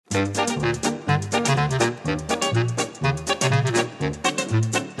Welcome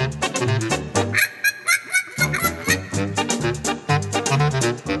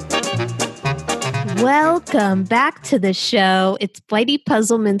back to the show. It's Blighty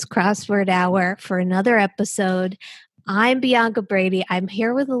Puzzleman's Crossword Hour for another episode. I'm Bianca Brady. I'm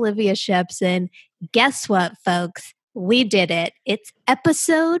here with Olivia Shepson. Guess what, folks? We did it. It's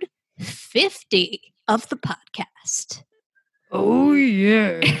episode 50 of the podcast. Oh,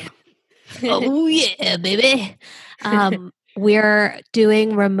 yeah. Oh, yeah, baby. We're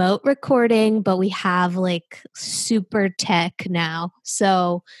doing remote recording, but we have like super tech now.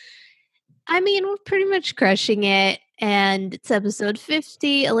 So, I mean, we're pretty much crushing it. And it's episode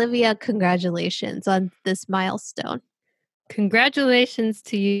 50. Olivia, congratulations on this milestone. Congratulations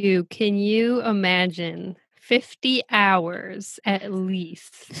to you. Can you imagine 50 hours at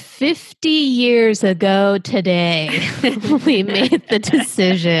least? 50 years ago today, we made the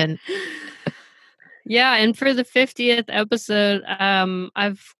decision. Yeah, and for the 50th episode,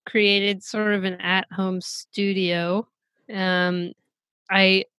 I've created sort of an at-home studio.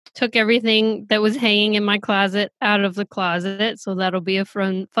 I took everything that was hanging in my closet out of the closet, so that'll be a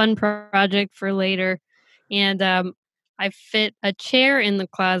fun project for later. And I fit a chair in the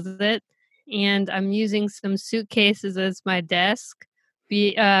closet, and I'm using some suitcases as my desk.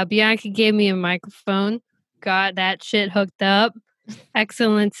 Bianca gave me a microphone, got that shit hooked up.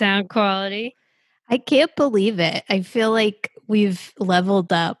 Excellent sound quality. I can't believe it. I feel like we've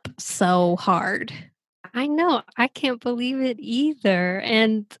leveled up so hard. I know. I can't believe it either.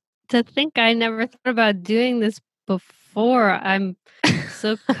 And to think I never thought about doing this before. I'm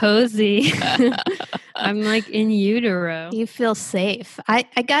so cozy. I'm like in utero. You feel safe.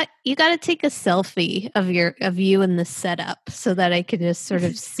 You got to take a selfie of you in the setup so that I can just sort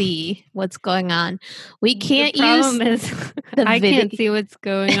of see what's going on. We can't use the problem is I can't see what's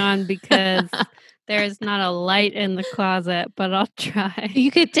going on because there's not a light in the closet, but I'll try.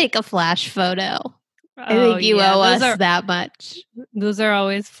 You could take a flash photo. I think you owe us that much. Those are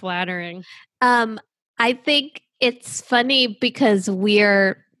always flattering. I think it's funny because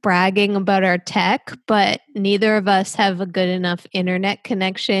we're bragging about our tech, but neither of us have a good enough internet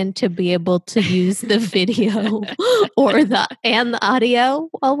connection to be able to use the video or the audio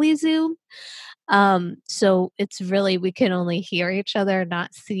while we Zoom. So it's really, we can only hear each other,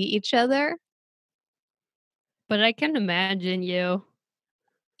 not see each other. But I can imagine you.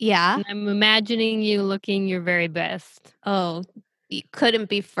 Yeah. And I'm imagining you looking your very best. Oh, you couldn't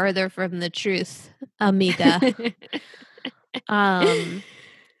be further from the truth, amiga. I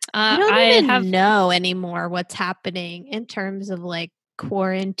don't even know anymore what's happening in terms of like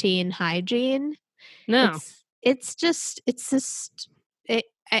quarantine hygiene. No, I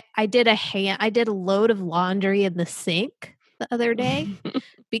did a load of laundry in the sink the other day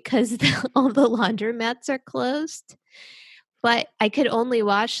because all the laundromats are closed. But I could only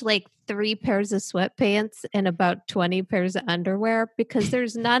wash like 3 pairs of sweatpants and about 20 pairs of underwear because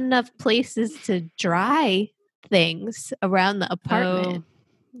there's not enough places to dry things around the apartment.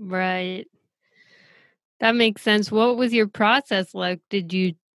 Oh, right. That makes sense. What was your process like? Did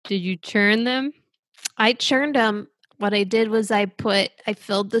you churn them? I churned them. What I did was I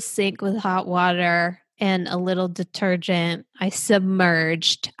filled the sink with hot water and a little detergent. I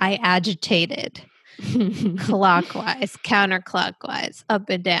submerged. I agitated. Clockwise, counterclockwise, up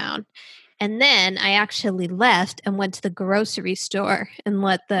and down. And then I actually left and went to the grocery store and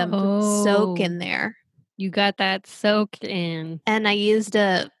let them soak in there. You got that soaked in. And I used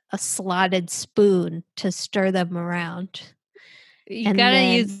a slotted spoon to stir them around. You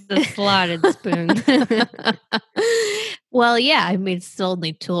gotta use the slotted spoon. Well, yeah, I mean, it's the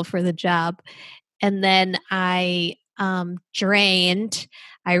only tool for the job. And then I drained,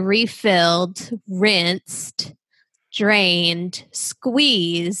 I refilled, rinsed, drained,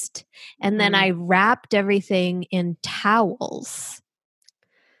 squeezed, and then I wrapped everything in towels.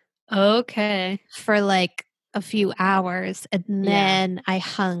 Okay. For like a few hours. And then I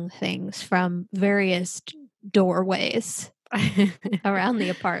hung things from various doorways around the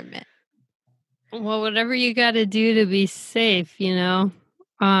apartment. Well, whatever you got to do to be safe, you know.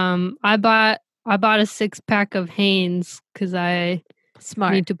 I bought a 6-pack of Hanes because I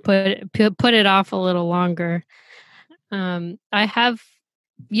need to put it off a little longer. I have,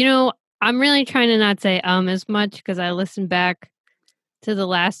 you know, I'm really trying to not say as much because I listened back to the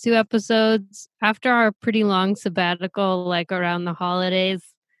last 2 episodes after our pretty long sabbatical, like around the holidays.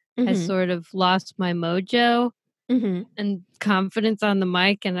 I sort of lost my mojo and confidence on the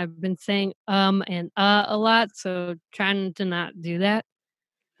mic, and I've been saying and a lot, so trying to not do that.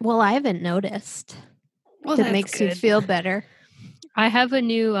 Well, I haven't noticed. Well, that makes you feel better. I have a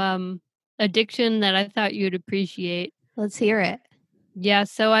new addiction that I thought you'd appreciate. Let's hear it. Yeah,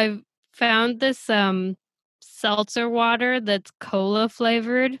 so I've found this seltzer water that's cola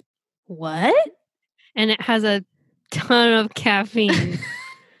flavored. What? And it has a ton of caffeine.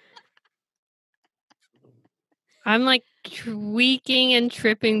 I'm like tweaking and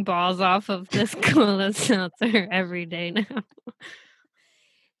tripping balls off of this cola seltzer every day now.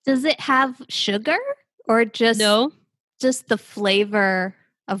 Does it have sugar or just the flavor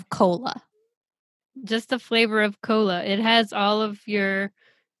of cola? Just the flavor of cola. It has all of your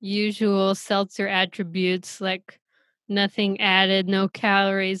usual seltzer attributes, like nothing added, no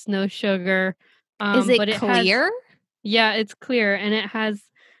calories, no sugar. Is it clear? Yeah, it's clear, and it has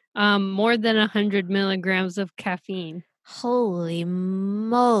more than 100 milligrams of caffeine. Holy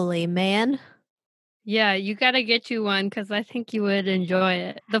moly, man. Yeah, you got to get you one because I think you would enjoy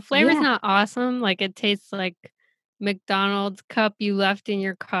it. The flavor's not awesome. Like, it tastes like McDonald's cup you left in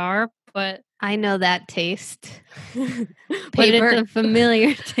your car, but... I know that taste. But it's a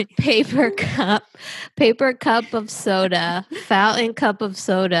familiar taste. Paper cup of soda, fountain cup of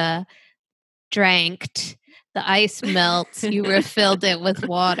soda, dranked. The ice melts. You refilled it with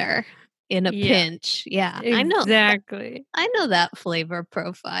water in a pinch. Yeah, exactly. I know. Exactly. I know that flavor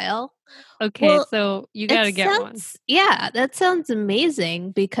profile. Okay, well, so you got to get one. Yeah, that sounds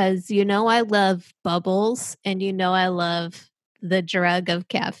amazing because I love bubbles and I love the drug of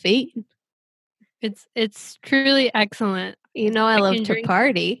caffeine. It's truly excellent. I love to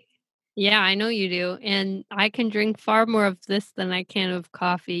party. Yeah, I know you do. And I can drink far more of this than I can of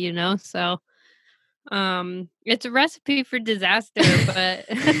coffee, so it's a recipe for disaster, but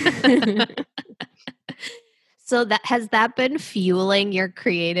So has that been fueling your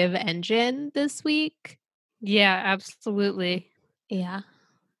creative engine this week? Yeah, absolutely. Yeah.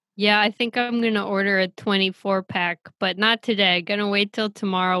 Yeah, I think I'm going to order a 24-pack, but not today. Going to wait till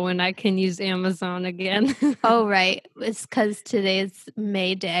tomorrow when I can use Amazon again. Oh, right. It's because today's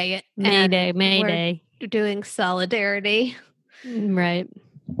May Day. May Day. We're doing solidarity. Right.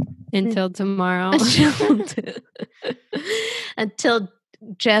 Until tomorrow. Until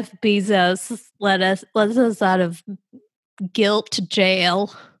Jeff Bezos lets us out of guilt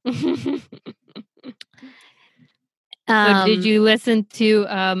jail. So did you listen to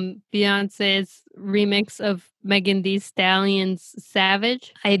Beyonce's remix of Megan Thee Stallion's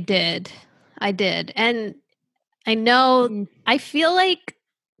Savage? I did. And I know I feel like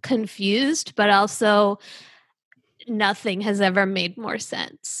confused, but also nothing has ever made more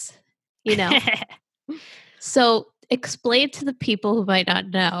sense. So explain to the people who might not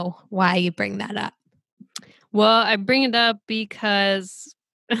know why you bring that up. Well, I bring it up because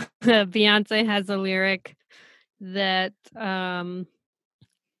Beyonce has a lyric that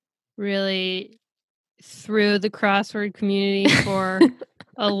really threw the crossword community for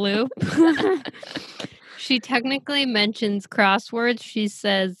a loop. She technically mentions crosswords. She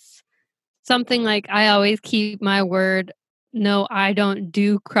says something like, I always keep my word. No, I don't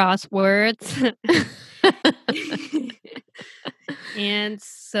do crosswords. And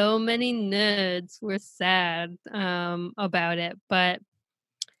so many nerds were sad about it, but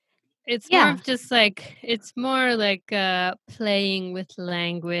it's more of just like, it's more like playing with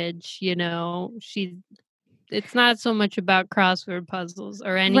language, it's not so much about crossword puzzles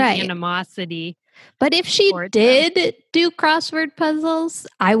or any animosity. But if she did do crossword puzzles,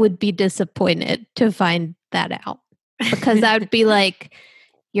 I would be disappointed to find that out. Because I would be like,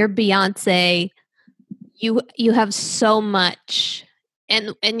 you're Beyonce, you have so much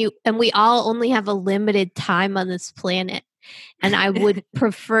and we all only have a limited time on this planet. And I would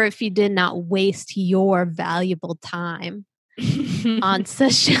prefer if you did not waste your valuable time on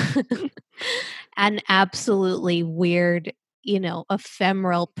such an absolutely weird,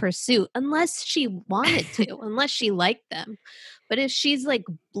 ephemeral pursuit, unless she wanted to, unless she liked them. But if she's like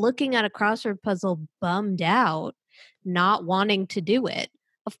looking at a crossword puzzle bummed out, not wanting to do it,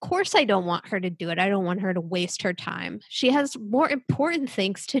 of course I don't want her to do it. I don't want her to waste her time. She has more important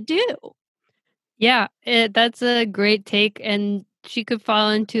things to do. Yeah, that's a great take, and she could fall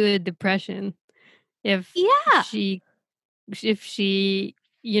into a depression if she started to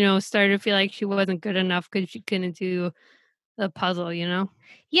feel like she wasn't good enough because she couldn't do the puzzle,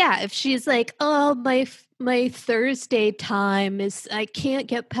 Yeah, if she's like, oh, my Thursday time is, I can't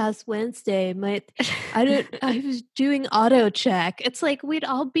get past Wednesday. I was doing auto check. It's like we'd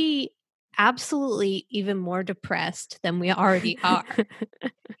all be absolutely even more depressed than we already are.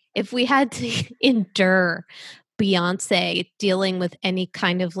 If we had to endure Beyonce dealing with any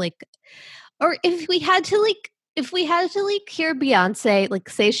kind of or if we had to if we had to like hear Beyonce, like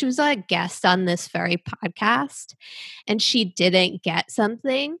say she was a guest on this very podcast and she didn't get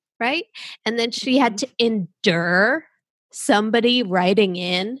something, right? And then she had to endure somebody writing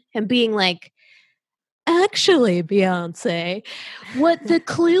in and being like, actually, Beyonce, what the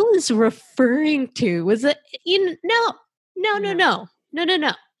clue is referring to was that, no.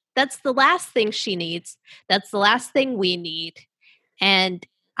 That's the last thing she needs. That's the last thing we need. And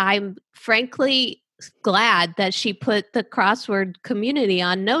I'm frankly glad that she put the crossword community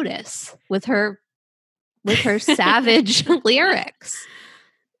on notice with her savage lyrics.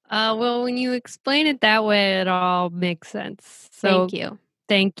 Well, when you explain it that way, it all makes sense. So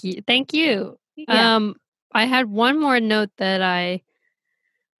thank you. Thank you. Yeah. I had one more note that I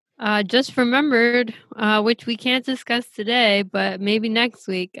just remembered, which we can't discuss today, but maybe next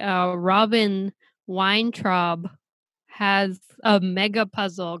week. Robin Weintraub has a mega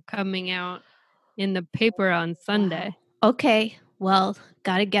puzzle coming out in the paper on Sunday. Wow. Okay, well,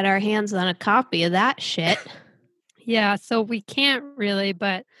 got to get our hands on a copy of that shit. Yeah, so we can't really,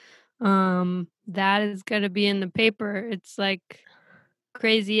 but that is going to be in the paper. It's like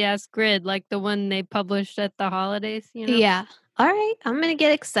crazy ass grid, like the one they published at the holidays, you know? Yeah. All right, I'm going to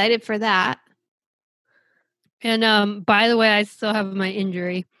get excited for that. And by the way, I still have my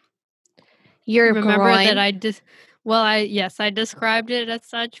injury. Your remember groin? That I just I described it as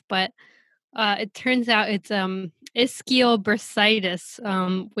such, but it turns out it's ischial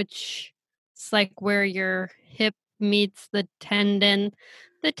bursitis, which is like where your hip meets the tendon,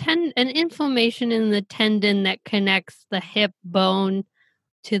 an inflammation in the tendon that connects the hip bone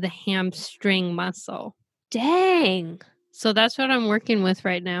to the hamstring muscle. Dang. So that's what I'm working with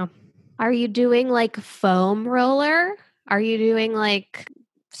right now. Are you doing like foam roller? Are you doing like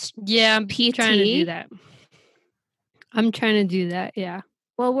I'm PT? Trying to do that. I'm trying to do that, yeah.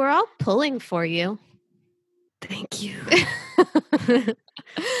 Well, we're all pulling for you. Thank you.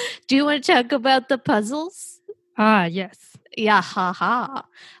 Do you want to talk about the puzzles? Yes. Yeah, haha.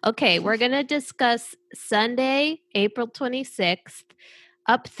 Okay, we're going to discuss Sunday, April 26th,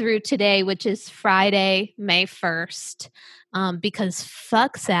 up through today, which is Friday, May 1st. Because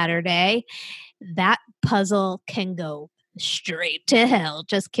fuck Saturday, that puzzle can go straight to hell.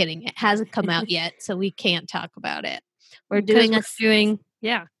 Just kidding. It hasn't come out yet, so we can't talk about it. We're doing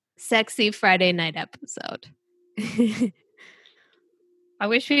sexy Friday night episode. I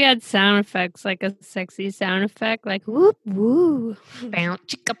wish we had sound effects, like a sexy sound effect, like whoop woo, bounce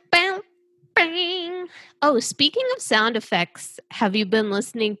chicka bounce bang. Oh, speaking of sound effects, have you been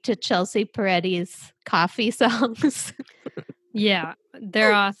listening to Chelsea Peretti's coffee songs? Yeah,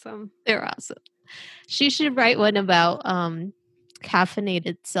 they're awesome. They're awesome. She should write one about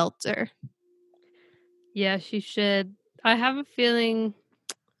caffeinated seltzer. Yeah, she should. I have a feeling.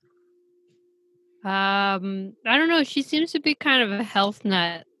 I don't know. She seems to be kind of a health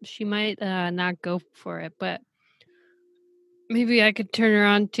nut. She might not go for it, but maybe I could turn her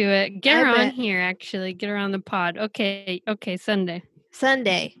on to it. Get her on here, actually. Get her on the pod. Okay, Sunday.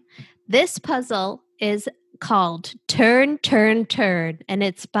 This puzzle is called Turn, Turn, Turn, and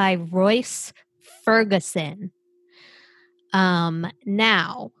it's by Royce Ferguson.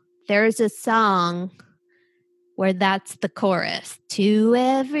 Now, there's a song where that's the chorus. To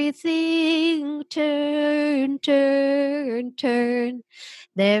everything, turn, turn, turn.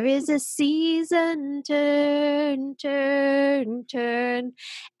 There is a season, turn, turn, turn.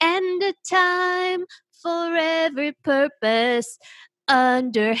 And a time for every purpose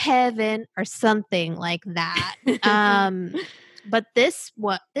under heaven, or something like that. But this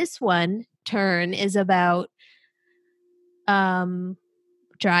one, Turn, is about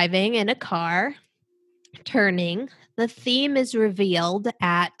driving in a car, turning. The theme is revealed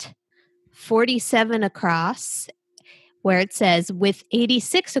at 47 across, where it says, with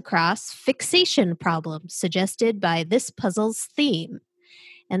 86 across, fixation problems suggested by this puzzle's theme.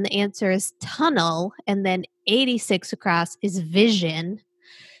 And the answer is tunnel, and then 86 across is vision.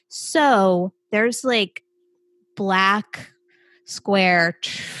 So there's like black square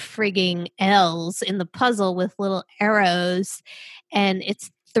frigging L's in the puzzle with little arrows, and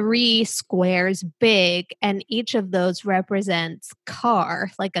it's 3 squares big, and each of those represents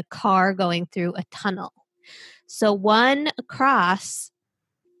car, like a car going through a tunnel. So one across,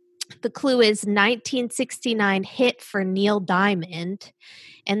 the clue is 1969 hit for Neil Diamond,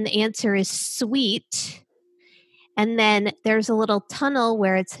 and the answer is Sweet. And then there's a little tunnel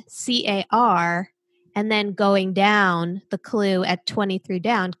where it's CAR, and then going down, the clue at 23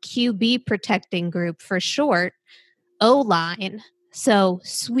 down, QB Protecting Group for short, O-line. So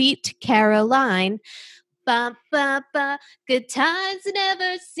Sweet Caroline, ba, ba, ba, good times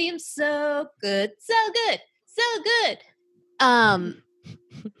never seem so good, So good.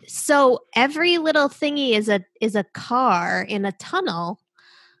 So every little thingy is a car in a tunnel.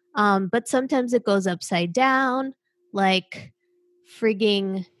 But sometimes it goes upside down, like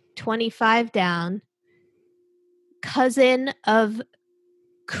frigging 25 down. Cousin of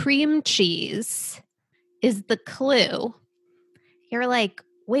cream cheese is the clue. You're like,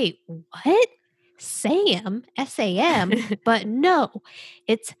 wait, what? Sam, S-A-M, but no,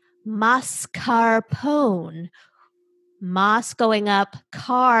 it's mascarpone. Moss going up,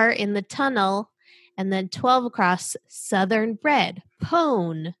 car in the tunnel, and then 12 across, southern bread,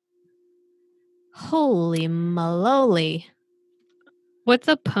 pone. Holy maloli. What's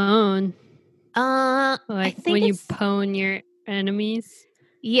a pone? Like when you pone your enemies?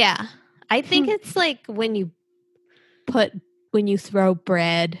 Yeah. I think it's like when you throw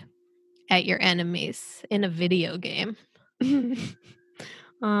bread at your enemies in a video game. When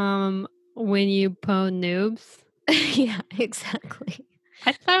you pone noobs? Yeah, exactly.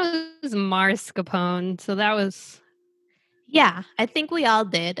 I thought it was mascarpone, so that was... Yeah, I think we all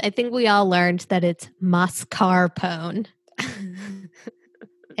did. I think we all learned that it's mascarpone.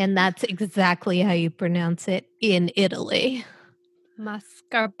 And that's exactly how you pronounce it in Italy.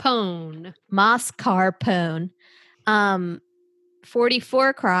 Mascarpone. Mascarpone.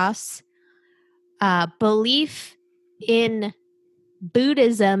 44 cross. Belief in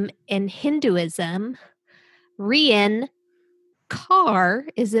Buddhism and Hinduism. Rian, car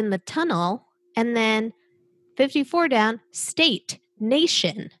is in the tunnel. And then 54 down, state,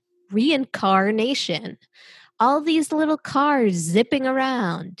 nation, reincarnation. All these little cars zipping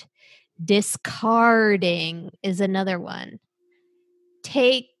around. Discarding is another one.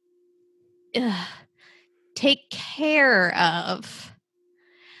 Take care of.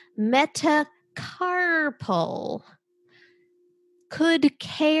 Metacarpal. Could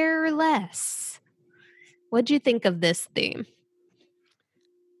care less. What'd you think of this theme?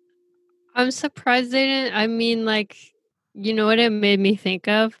 I'm surprised they didn't. I mean, like, you know what it made me think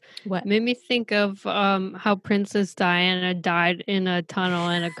of? What? It made me think of how Princess Diana died in a tunnel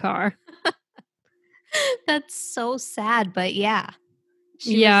in a car. That's so sad, but yeah.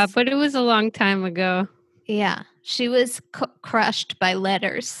 But it was a long time ago. Yeah, she was crushed by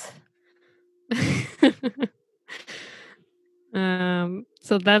letters.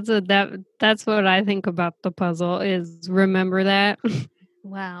 So that's what I think about the puzzle is remember that.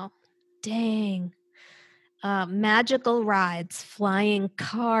 Wow. Dang. Magical rides, flying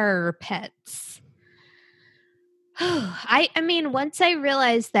car pets. I mean, once I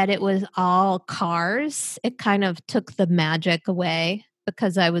realized that it was all cars, it kind of took the magic away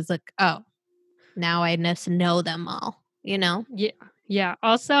because I was like, oh, now I just know them all, you know? Yeah.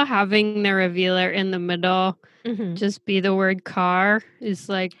 Also, having the revealer in the middle just be the word car is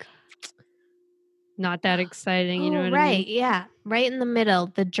like not that exciting. You know what I mean? Yeah. Right in the middle.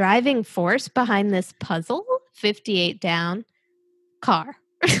 The driving force behind this puzzle, 58 down, car.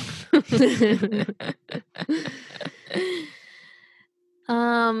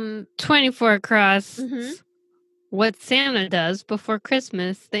 24 across. What Santa does before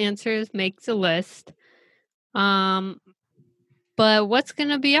Christmas. The answer is makes a list. But what's going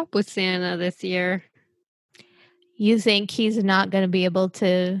to be up with Santa this year? You think he's not going to be able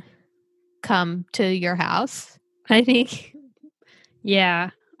to come to your house? I think, yeah.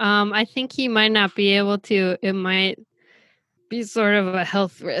 I think he might not be able to. It might be sort of a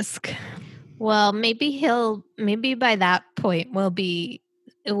health risk. Well, maybe by that point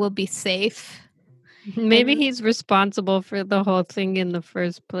it will be safe. Maybe he's responsible for the whole thing in the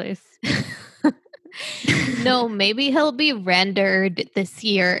first place. No, maybe he'll be rendered this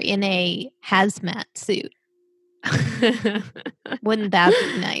year in a hazmat suit. Wouldn't that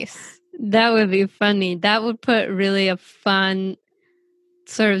be nice? That would be funny. That would put really a fun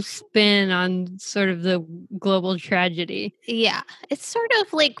sort of spin on sort of the global tragedy. Yeah, it's sort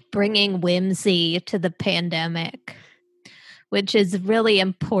of like bringing whimsy to the pandemic, which is really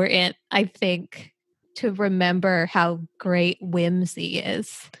important, I think, to remember how great whimsy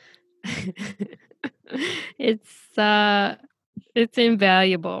is. It's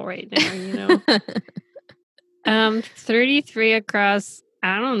invaluable right now, you know. 33 across,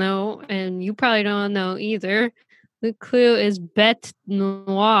 I don't know, and you probably don't know either. The clue is bête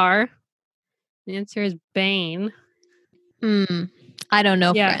noire. The answer is Bane. I don't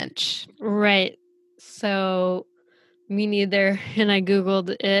know French. Right. So me neither. And I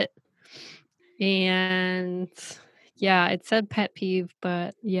Googled it. And yeah, it said pet peeve,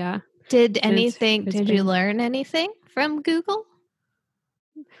 but yeah. Did you learn anything from Google?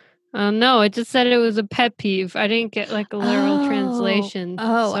 No, it just said it was a pet peeve. I didn't get like a literal translation.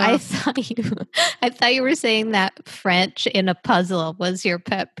 Oh, so. I thought you were saying that French in a puzzle was your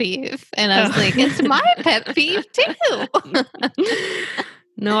pet peeve, and I was like, it's my pet peeve too.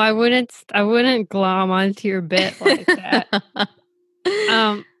 No, I wouldn't glom onto your bit like that.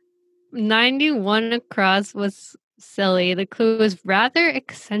 91 across was silly. The clue was rather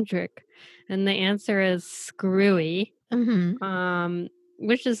eccentric, and the answer is screwy. Mm-hmm.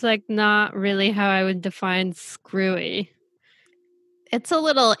 Which is like not really how I would define screwy. It's a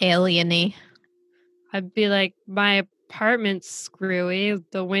little alien-y. I'd be like, my apartment's screwy.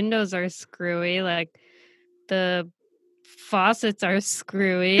 The windows are screwy. Like the faucets are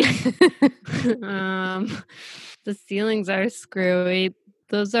screwy. The ceilings are screwy.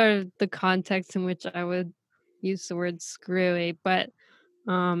 Those are the contexts in which I would use the word screwy, but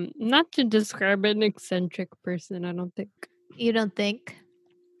not to describe an eccentric person, I don't think. You don't think?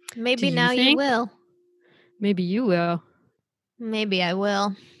 Maybe now you will. Maybe you will. Maybe I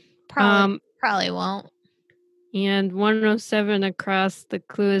will. Probably won't. And 107 across, the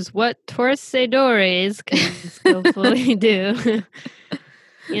clue is what torcedores can skillfully do.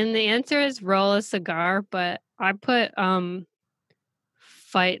 And the answer is roll a cigar, but I put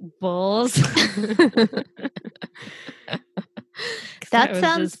fight bulls. That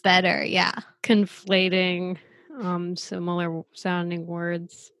sounds better, yeah. Conflating similar sounding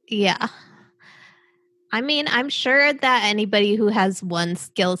words. Yeah. I mean, I'm sure that anybody who has one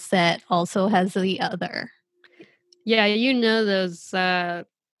skill set also has the other. Yeah, those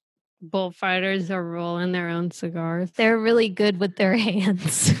bullfighters are rolling their own cigars. They're really good with their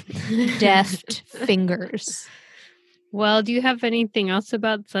hands. Deft fingers. Well, do you have anything else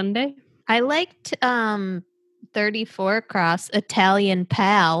about Sunday? I liked 34 across Italian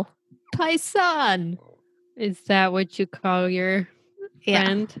pal. Paisan. Is that what you call your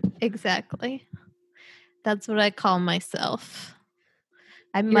friend? Yeah, exactly. That's what I call myself.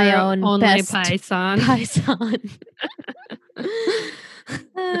 I'm my own only best paisan.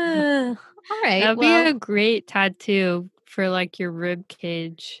 All right. That'd be a great tattoo for like your rib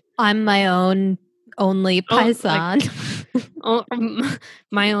cage. I'm my own only paisan.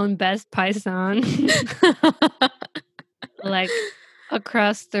 My own best paisan. Like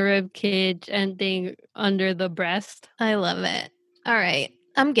across the rib cage, ending under the breast. I love it. All right.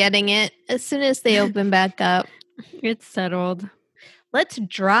 I'm getting it. As soon as they open back up. It's settled. Let's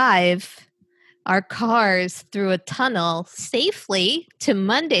drive our cars through a tunnel safely to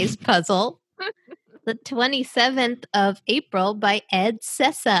Monday's puzzle, the 27th of April by Ed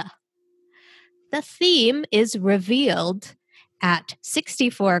Sessa. The theme is revealed at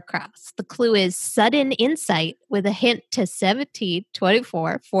 64 across. The clue is sudden insight with a hint to 17,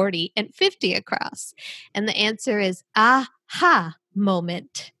 24, 40, and 50 across. And the answer is aha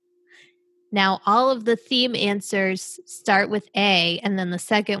moment. Now, all of the theme answers start with A, and then the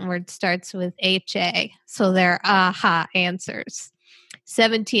second word starts with HA. So they're aha answers.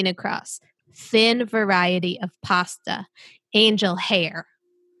 17 across. Thin variety of pasta. Angel hair.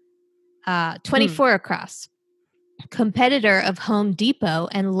 24 across. Competitor of Home Depot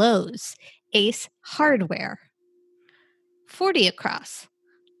and Lowe's. Ace Hardware. 40 across.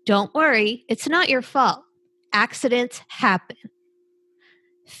 Don't worry, it's not your fault. Accidents happen.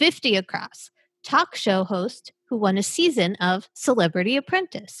 50 across. Talk show host who won a season of Celebrity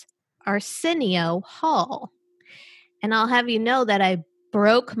Apprentice. Arsenio Hall. And I'll have you know that I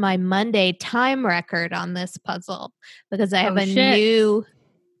broke my Monday time record on this puzzle because I have a new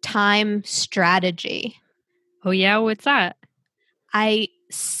time strategy. Oh, yeah? What's that? I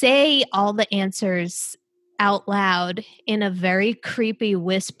say all the answers out loud in a very creepy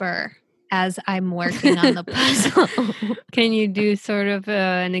whisper as I'm working on the puzzle. Can you do sort of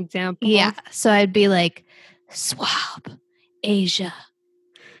an example? Yeah. So I'd be like, swab, Asia,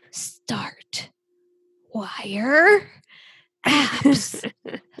 start, wire, apps,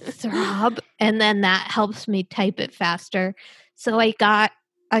 throb. And then that helps me type it faster. So I got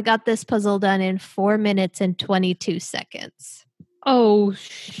this puzzle done in 4 minutes and 22 seconds. Oh,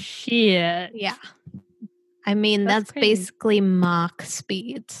 shit. Yeah. I mean, that's basically Mach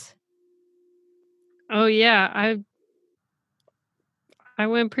speeds. Oh, yeah. I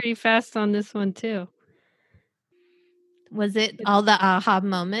went pretty fast on this one, too. Was it all the aha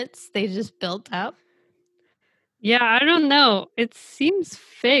moments they just built up? Yeah, I don't know. It seems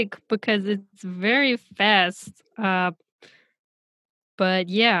fake because it's very fast. But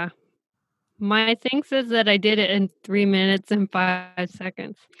yeah, my thing says that I did it in 3 minutes and 5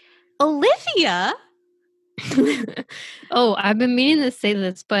 seconds. Olivia? Oh, I've been meaning to say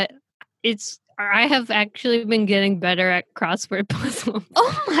this, but I have actually been getting better at crossword puzzles.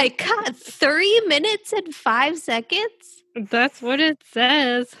 Oh my God, 3 minutes and 5 seconds? That's what it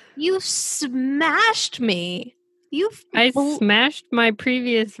says. You smashed me. I smashed my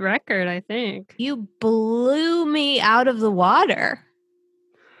previous record, I think. You blew me out of the water.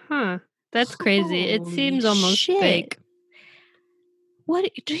 Huh. That's crazy. It seems almost fake.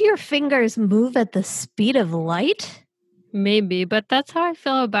 What? Do your fingers move at the speed of light? Maybe, but that's how I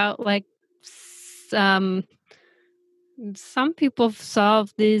feel about like some people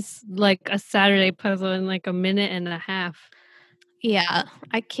solve these like a Saturday puzzle in like a minute and a half. Yeah,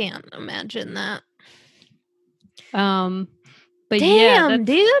 I can't imagine that. But damn,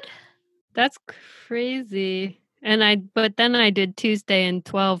 dude, that's crazy. But then I did Tuesday in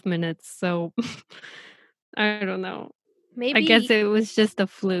 12 minutes, so I don't know. Maybe I guess it was just a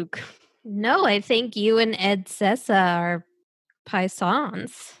fluke. No, I think you and Ed Sessa are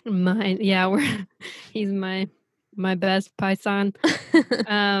paisans. He's my best paisan.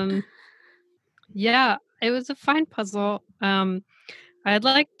 Yeah, it was a fine puzzle. I'd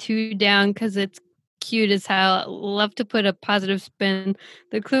like 2 down because it's cute as hell. Love to put a positive spin.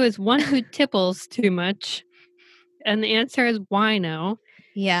 The clue is one who tipples too much, and the answer is wino.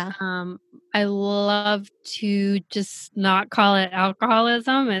 Yeah. I love to just not call it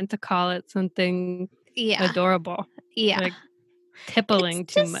alcoholism and to call it something adorable. Yeah. Like tippling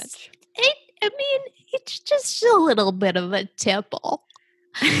too much. I mean, it's just a little bit of a tipple.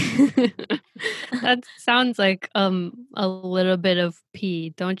 That sounds like a little bit of pee,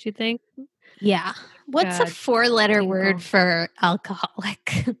 don't you think? Yeah. What's a 4-letter word for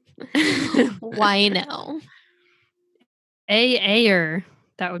alcoholic? Wino. Ayer.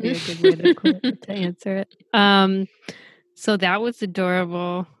 That would be a good way to answer it. So that was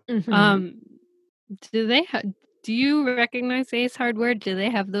adorable. Mm-hmm. Do you recognize Ace Hardware? Do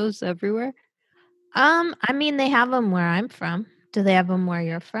they have those everywhere? I mean, they have them where I'm from. Do they have them where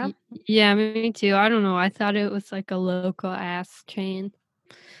you're from? Yeah, me too. I don't know. I thought it was like a local ass chain.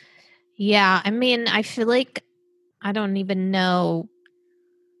 Yeah, I mean, I feel like I don't even know.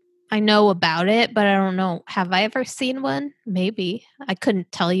 I know about it, but I don't know. Have I ever seen one? Maybe. I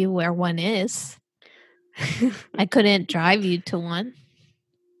couldn't tell you where one is. I couldn't drive you to one.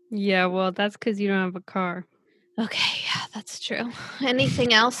 Yeah, well, that's because you don't have a car. Okay, yeah, that's true.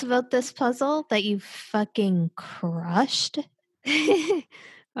 Anything else about this puzzle that you fucking crushed?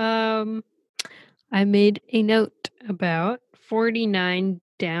 I made a note about 49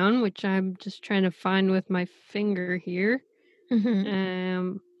 down, which I'm just trying to find with my finger here.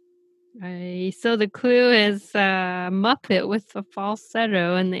 Mm-hmm. So the clue is Muppet with a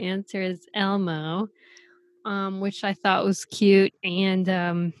falsetto, and the answer is Elmo, which I thought was cute.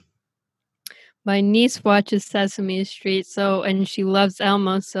 And my niece watches Sesame Street, and she loves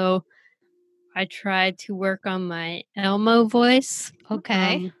Elmo, so I tried to work on my Elmo voice.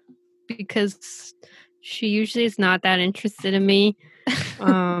 Okay. Because she usually is not that interested in me.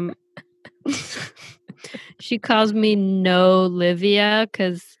 She calls me No Olivia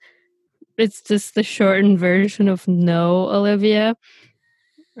because it's just the shortened version of No Olivia.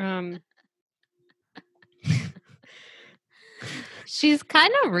 She's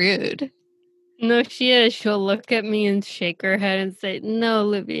kind of rude. No, she is. She'll look at me and shake her head and say, "No,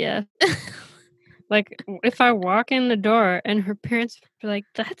 Olivia." Like, if I walk in the door and her parents are like,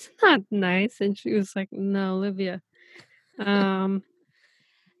 "That's not nice," and she was like, "No, Olivia."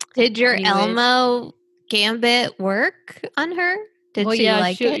 Did your Elmo gambit work on her? Did she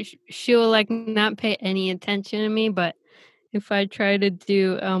like it? She'll like not pay any attention to me, but if I try to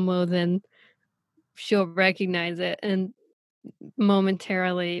do Elmo, then she'll recognize it and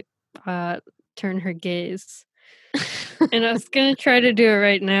momentarily turn her gaze. And I was gonna try to do it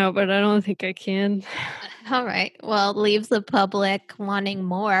right now, but I don't think I can. All right. Well, leave the public wanting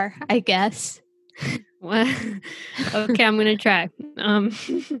more, I guess. Okay, I'm gonna try.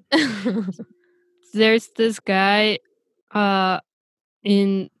 There's this guy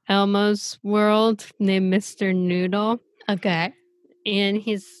in Elmo's world named Mr. Noodle. Okay. And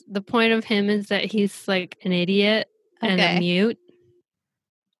the point of him is that he's like an idiot and a mute.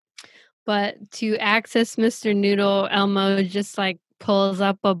 But to access Mr. Noodle, Elmo just like pulls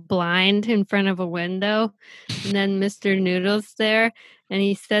up a blind in front of a window, and then Mr. Noodle's there, and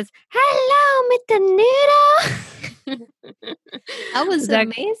he says, "Hello, Mr. Noodle." That was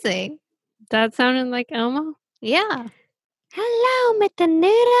amazing. That sounded like Elmo? Yeah. Hello, Mr.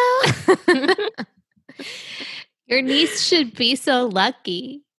 Noodle. Your niece should be so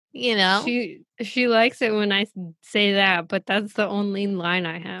lucky, you know? She likes it when I say that, but that's the only line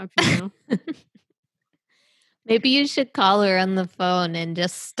I have, you know? Maybe you should call her on the phone and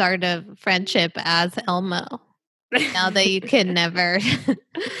just start a friendship as Elmo. Now that you can never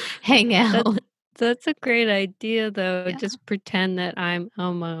hang out. That's a great idea, though. Yeah. Just pretend that I'm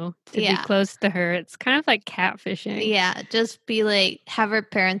Elmo to be close to her. It's kind of like catfishing. Yeah, just be like, have her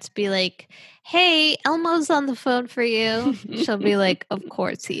parents be like, hey, Elmo's on the phone for you. She'll be like, of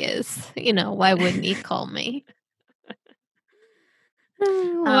course he is. Why wouldn't he call me?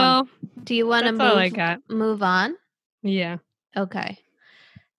 Well, do you want to move on? Yeah. Okay.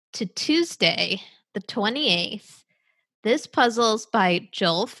 To Tuesday, the 28th. This puzzle's by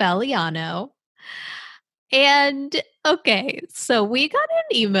Joel Faliano. And okay, so we got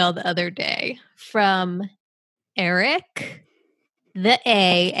an email the other day from Eric, the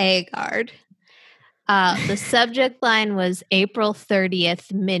Agard. The subject line was April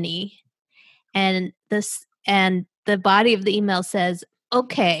 30th mini. And the body of the email says,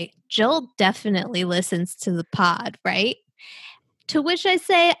 okay, Joel definitely listens to the pod, right? To which I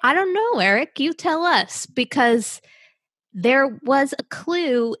say, I don't know, Eric, you tell us, because there was a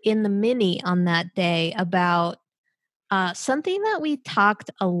clue in the mini on that day about something that we talked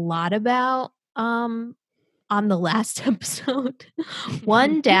a lot about on the last episode.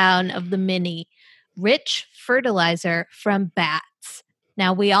 One down of the mini, rich fertilizer from bats.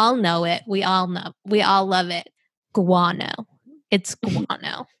 Now we all know it. We all love it. Guano. It's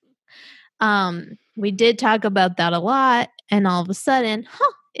guano. We did talk about that a lot, and all of a sudden,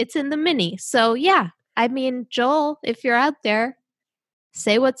 it's in the mini. So yeah, I mean, Joel, if you're out there,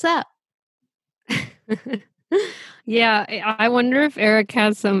 say what's up. Yeah, I wonder if Eric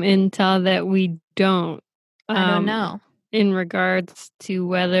has some intel that we don't. I don't know. In regards to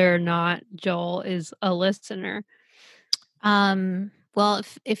whether or not Joel is a listener. Well,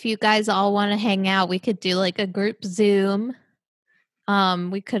 if you guys all want to hang out, we could do like a group Zoom.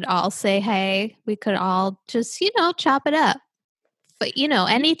 We could all say hey. We could all just, chop it up. But,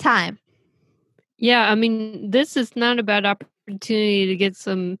 anytime. Yeah, I mean, this is not a bad opportunity to get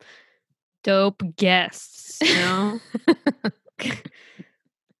some dope guests,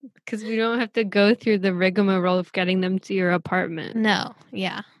 because we don't have to go through the rigmarole of getting them to your apartment. No,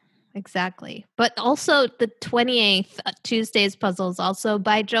 yeah, exactly. But also the 28th, Tuesday's puzzle is also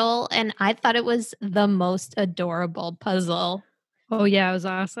by Joel, and I thought it was the most adorable puzzle. Oh, yeah, it was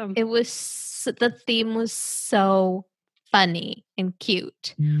awesome. The theme was so funny and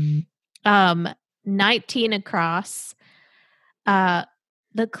cute. 19 across. The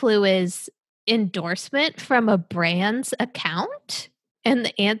clue is endorsement from a brand's account. And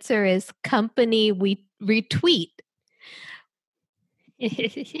the answer is company we retweet.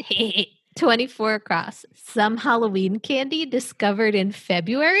 24 across. Some Halloween candy discovered in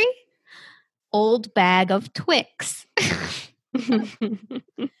February. Old bag of Twix.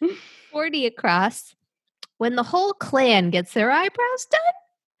 40 across. When the whole clan gets their eyebrows done.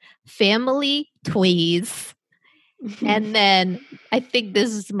 Family tweeze. And then I think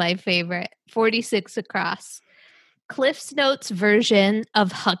this is my favorite. 46 across. Cliff's Notes version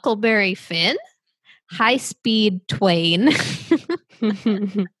of Huckleberry Finn. High Speed Twain.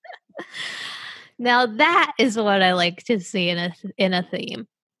 Now that is what I like to see in a theme.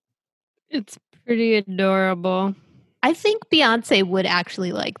 It's pretty adorable. I think Beyonce would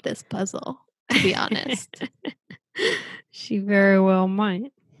actually like this puzzle, to be honest. She very well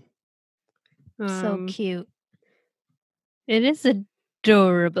might. So cute. It is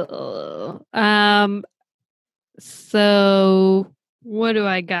adorable. So what do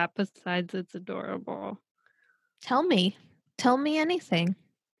I got besides it's adorable? Tell me anything.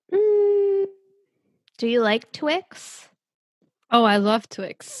 Do you like Twix? Oh, I love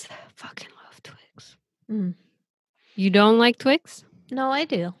Twix. Fucking love Twix. You don't like Twix? No, I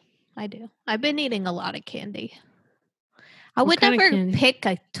do. I've been eating a lot of candy. I would never pick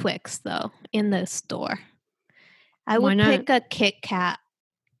a Twix, though, in the store. I would pick a Kit Kat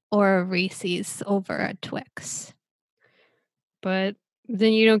or a Reese's over a Twix. But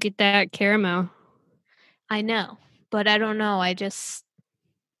then you don't get that caramel. I know, but I don't know. I just,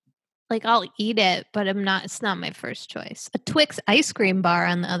 I'll eat it, but it's not my first choice. A Twix ice cream bar,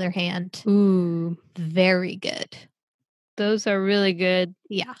 on the other hand. Ooh. Very good. Those are really good.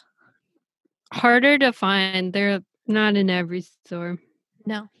 Yeah. Harder to find. They're not in every store.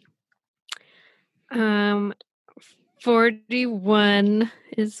 No. 41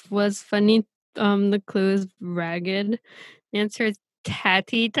 was funny. The clue is ragged. The answer is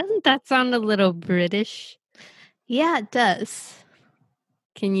tatty. Doesn't that sound a little British? Yeah, it does.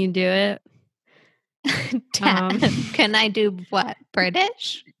 Can you do it? Can I do what?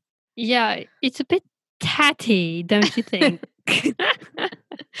 British? Yeah, it's a bit tatty, don't you think?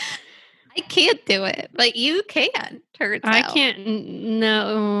 I can't do it, but you can. Turns out. I can't.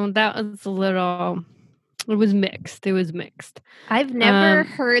 No, that was a little. It was mixed. I've never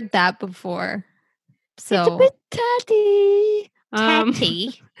heard that before. So it's a bit tatty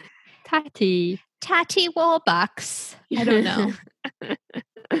Warbucks. I don't know.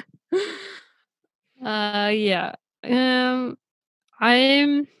 Yeah.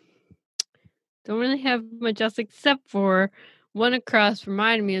 I don't really have much else except for one across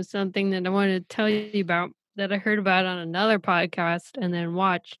reminded me of something that I wanted to tell you about that I heard about on another podcast and then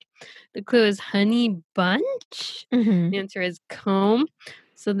watched. The clue is honey bunch. Mm-hmm. The answer is comb.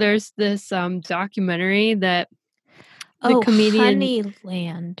 So there's this documentary that the comedian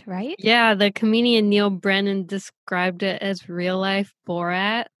Honeyland, right? Yeah, the comedian Neil Brennan described it as real life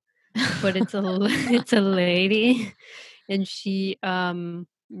Borat, but it's a lady, and she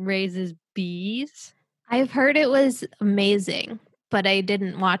raises bees. I've heard it was amazing, but I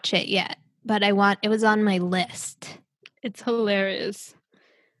didn't watch it yet. But it was on my list. It's hilarious.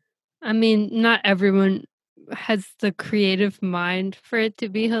 I mean, not everyone has the creative mind for it to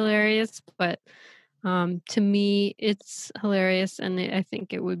be hilarious, but to me, it's hilarious, and I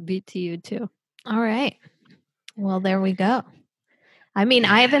think it would be to you too. All right. Well, there we go. I mean,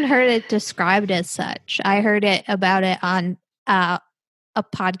 I haven't heard it described as such. I heard about it on a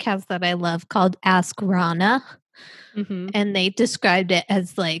podcast that I love called Ask Rana. Mm-hmm. And they described it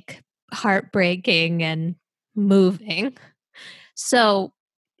as like heartbreaking and moving. So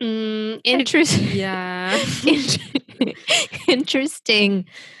interesting. Yeah. Interesting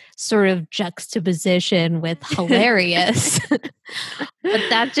sort of juxtaposition with hilarious. But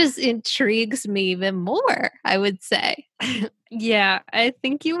that just intrigues me even more, I would say. Yeah, I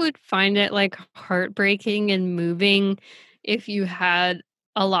think you would find it like heartbreaking and moving if you had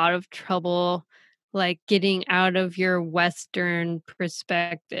a lot of trouble like getting out of your Western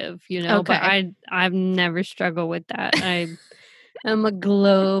perspective, you know. Okay. But I've never struggled with that. I'm a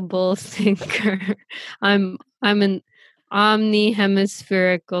global thinker. I'm an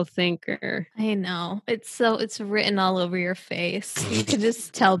omni-hemispherical thinker. I know. It's written all over your face. You can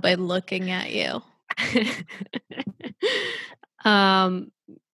just tell by looking at you.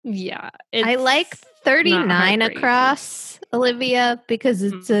 Yeah. I like 39 across, Olivia, because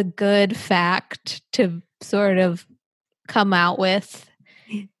it's a good fact to sort of come out with.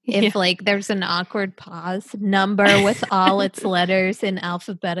 If like there's an awkward pause, number with all its letters in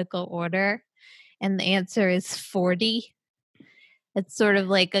alphabetical order, and the answer is 40. It's sort of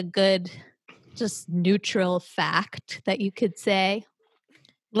like a good, just neutral fact that you could say.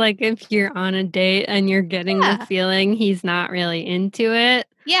 Like if you're on a date and you're getting the feeling he's not really into it.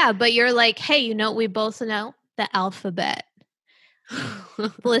 Yeah, but you're like, hey, you know what we both know? The alphabet.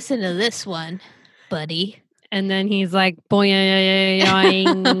 Listen to this one, buddy. And then he's like, boing.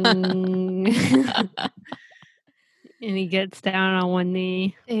 And he gets down on one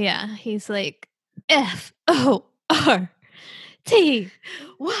knee. Yeah, he's like, FORTY. And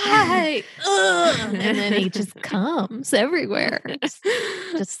then he just comes everywhere. It's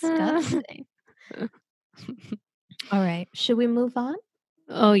disgusting. All right. Should we move on?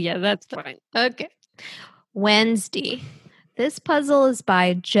 Oh, yeah, that's fine. Okay. Wednesday. This puzzle is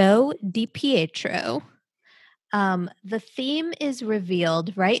by Joe DiPietro. The theme is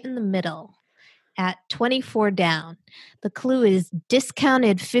revealed right in the middle at 24 down. The clue is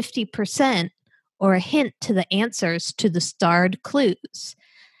discounted 50% or a hint to the answers to the starred clues.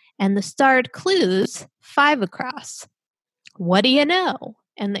 And the starred clues, 5 across. What do you know?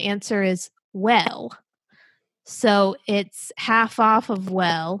 And the answer is well. So it's half off of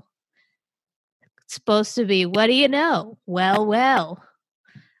well. It's supposed to be, what do you know? Well.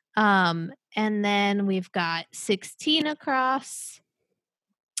 And then we've got 16 across,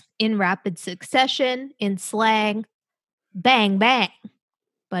 in rapid succession, in slang, bang, bang.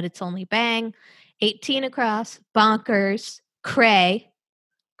 But it's only bang. 18 across, bonkers, cray.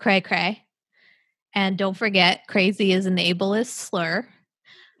 And don't forget, crazy is an ableist slur.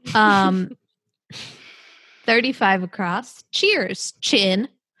 35 across, cheers, chin.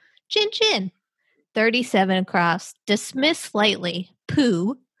 37 across, dismiss slightly,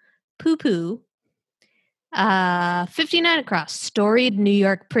 poo. 59 across, storied New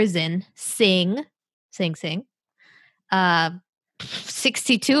York prison, sing.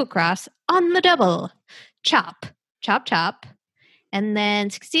 62 across, on the double, chop. And then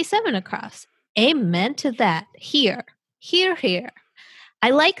 67 across, amen to that, here. I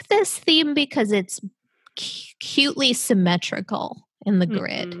like this theme because it's cutely symmetrical in the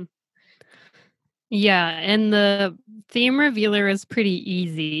grid. Mm-hmm. Yeah, and the theme revealer is pretty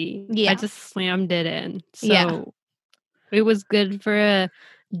easy. Yeah. I just slammed it in. So it was good for a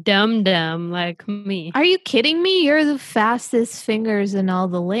dumb like me. Are you kidding me? You're the fastest fingers in all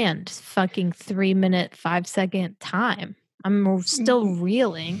the land. Fucking 3-minute, 5-second time. I'm still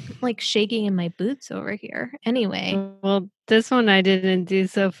reeling, like shaking in my boots over here. Anyway. Well, this one I didn't do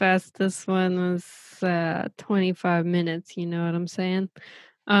so fast. This one was 25 minutes. You know what I'm saying?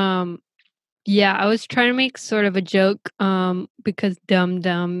 Yeah, I was trying to make sort of a joke because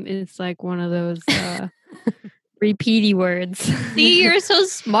dumb is like one of those repeaty words. See, you're so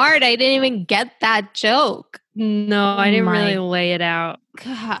smart. I didn't even get that joke. No, I didn't really lay it out.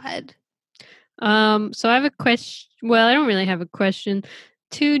 God. So I have a question. Well, I don't really have a question.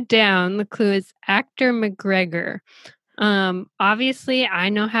 2 down. The clue is actor McGregor. Obviously, I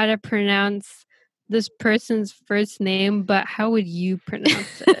know how to pronounce this person's first name, but how would you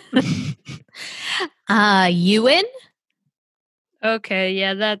pronounce it? Ewan? Okay,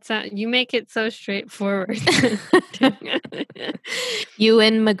 yeah, that's you make it so straightforward.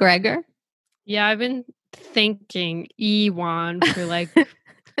 Ewan McGregor? Yeah, I've been thinking Ewan for like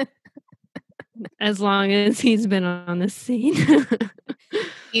as long as he's been on the scene.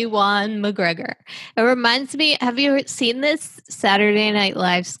 Ewan McGregor. It reminds me, have you seen this Saturday Night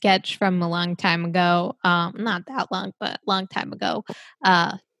Live sketch from a long time ago? Not that long, but a long time ago.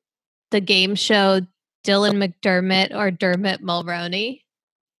 The game show Dylan McDermott or Dermot Mulroney.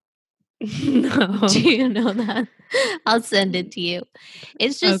 No. Do you know that? I'll send it to you.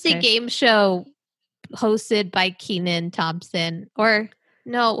 It's just a game show hosted by Kenan Thompson, or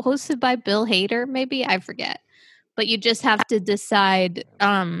no, hosted by Bill Hader, maybe, I forget. But you just have to decide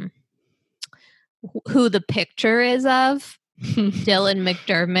who the picture is of, Dylan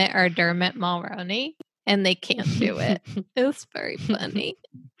McDermott or Dermot Mulroney, and they can't do it. It was very funny.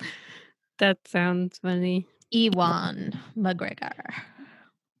 That sounds funny. Ewan McGregor.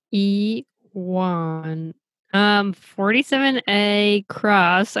 Ewan. 47A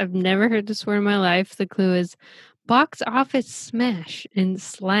cross. I've never heard this word in my life. The clue is box office smash in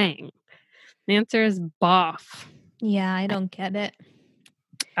slang. The answer is boff. Yeah, I don't get it.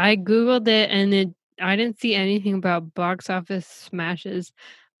 I Googled it and I didn't see anything about box office smashes.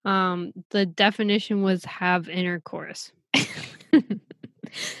 The definition was have intercourse.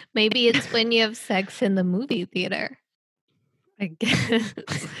 Maybe it's when you have sex in the movie theater. I guess.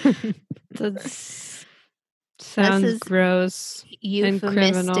 That sounds gross.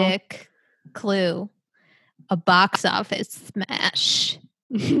 Euphemistic clue. A box office smash.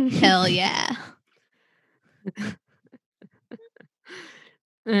 Hell yeah.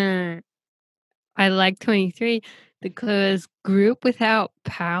 I like 23. The clue is group without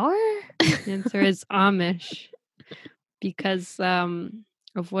power. The answer is Amish. Because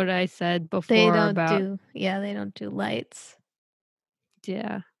of what I said before they don't about they don't do lights.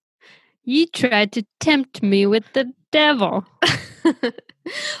 Yeah. You tried to tempt me with the devil.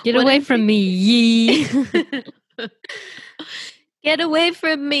 Get away from me, ye. Get away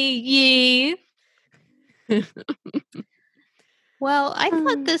from me, ye. Well, I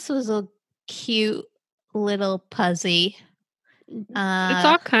thought this was a cute little puzzle. It's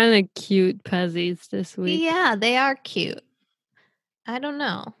all kind of cute puzzles this week. Yeah, they are cute. I don't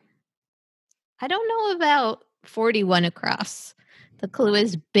know. I don't know about 41 across. The clue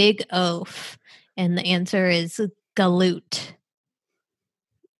is big oaf, and the answer is galoot.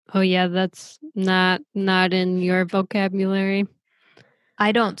 Oh yeah, that's not in your vocabulary.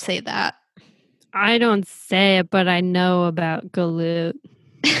 I don't say that. I don't say it, but I know about galoot.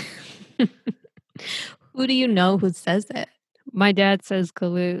 Who do you know who says it? My dad says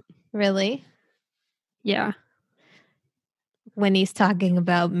galoot. Really? Yeah. When he's talking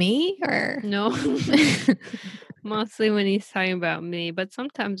about me, or? No. Mostly when he's talking about me, but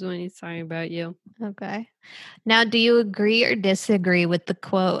sometimes when he's talking about you. Okay. Now, do you agree or disagree with the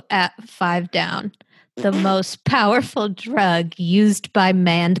quote at 5 down? The most powerful drug used by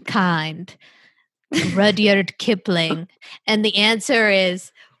mankind. Rudyard Kipling. And the answer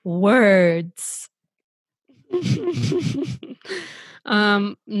is words.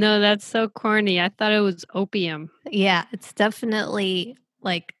 No, that's so corny. I thought it was opium. Yeah, it's definitely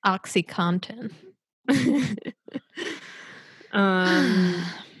like OxyContin.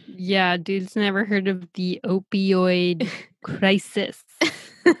 Yeah, dude's never heard of the opioid crisis.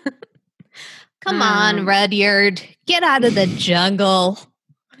 Come on, Rudyard. Get out of the jungle.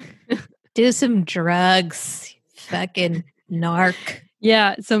 Do some drugs, fucking narc.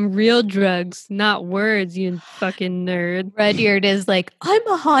 Yeah, some real drugs, not words, you fucking nerd. Rudyard is like, I'm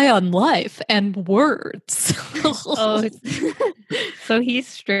a high on life and words. Oh, so he's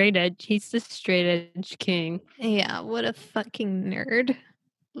straight edge. He's the straight edge king. Yeah, what a fucking nerd.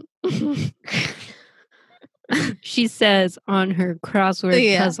 She says on her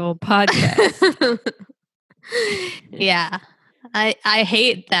crossword puzzle podcast. Yeah. I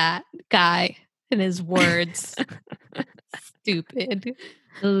hate that guy and his words. Stupid.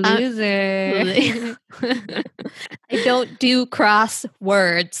 Loser. I don't do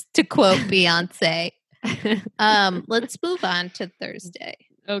crosswords, to quote Beyonce. Let's move on to Thursday.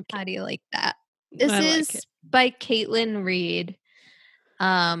 Okay. How do you like that? This is by Caitlin Reed.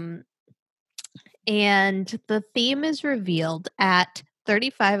 And the theme is revealed at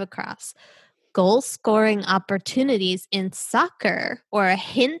 35 across. Goal scoring opportunities in soccer, or a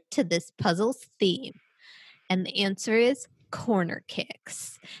hint to this puzzle's theme. And the answer is corner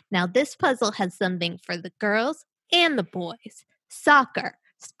kicks. Now, this puzzle has something for the girls and the boys. Soccer,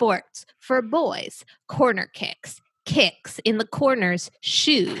 sports for boys, corner kicks, kicks in the corners,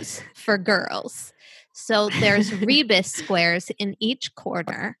 shoes for girls. So there's rebus squares in each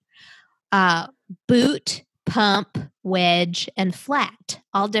corner. Boot, pump, wedge, and flat,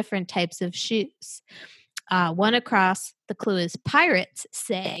 all different types of shoes. One across, the clue is pirates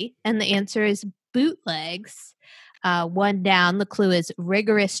say, and the answer is bootlegs. One down, the clue is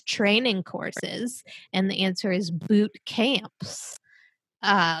rigorous training courses, and the answer is boot camps.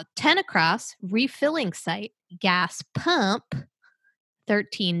 10 across, refilling site, gas pump.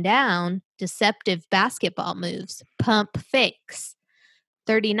 13 down, deceptive basketball moves, pump fakes.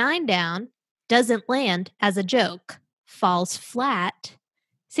 39 down, doesn't land as a joke, falls flat.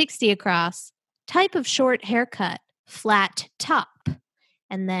 60 across, type of short haircut, flat top.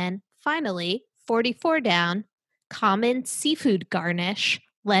 And then finally, 44 down, common seafood garnish,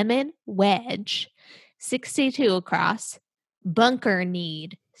 lemon wedge. 62 across, bunker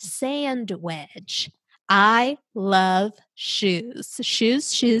need, sand wedge. I love shoes.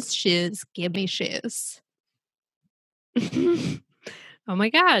 Shoes, shoes, shoes. Give me shoes. Oh my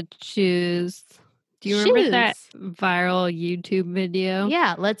God, shoes. Do you remember that viral YouTube video?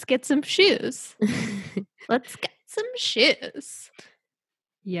 Yeah, let's get some shoes. Let's get some shoes.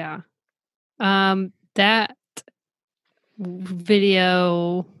 Yeah. That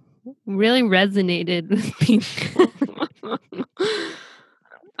video really resonated with people.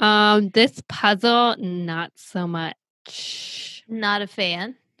 This puzzle, not so much. Not a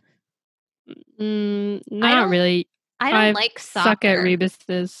fan? Not really. I don't like soccer. Suck at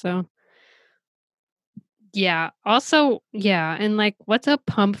rebuses, so. Yeah. Also, yeah. And like, what's a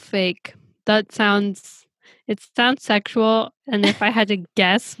pump fake? It sounds sexual. And if I had to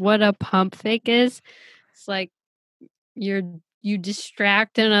guess what a pump fake is, it's like you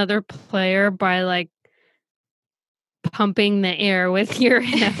distract another player by like pumping the air with your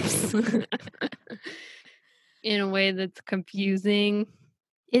hips in a way that's confusing.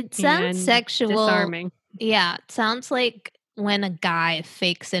 It sounds sexual. Disarming. Yeah. It sounds like when a guy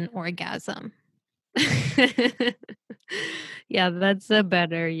fakes an orgasm. Yeah, that's a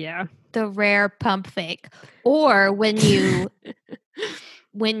better, the rare pump fake, or when you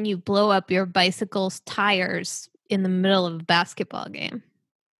blow up your bicycle's tires in the middle of a basketball game,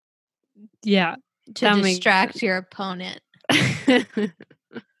 to distract your opponent.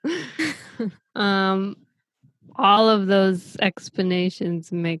 All of those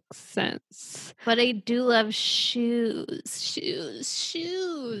explanations make sense, but I do love shoes.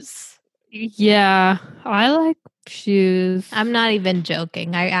 Yeah, I like shoes. I'm not even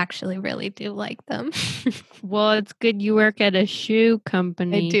joking. I actually really do like them. Well, it's good you work at a shoe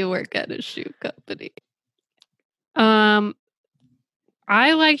company. I do work at a shoe company. I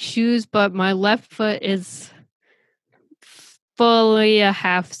like shoes, but my left foot is fully a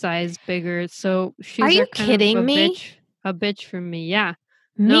half size bigger. So shoes are you kidding me? A bitch for me. Yeah.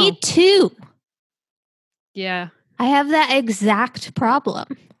 Me too. Yeah. I have that exact problem.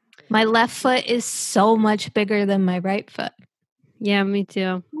 My left foot is so much bigger than my right foot. Yeah, me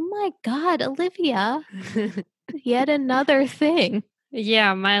too. Oh my God, Olivia. Yet another thing.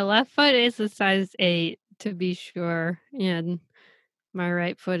 Yeah, my left foot is a size 8, to be sure. And my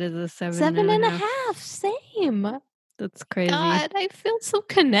right foot is a 7 and a half. Same. That's crazy. God, I feel so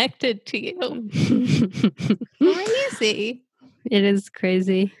connected to you. Crazy. It is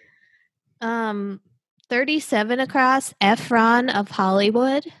crazy. 37 across, Efron of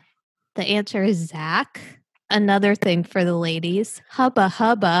Hollywood. The answer is Zach. Another thing for the ladies. Hubba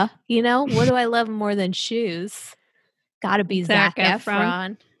hubba. You know, what do I love more than shoes? Gotta be Zac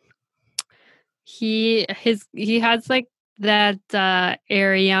Efron. He has like that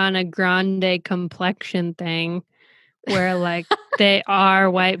Ariana Grande complexion thing where like they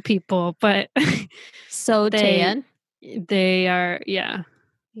are white people, but so tan. They are, yeah.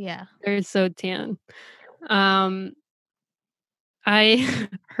 They're so tan. I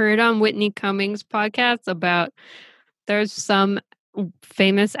heard on Whitney Cummings' podcast about there's some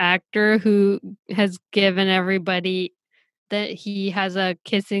famous actor who has given everybody that he has a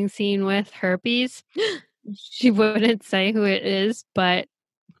kissing scene with herpes. She wouldn't say who it is, but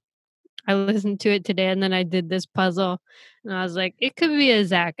I listened to it today and then I did this puzzle and I was like, it could be a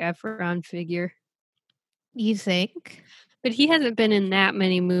Zac Efron figure. You think? But he hasn't been in that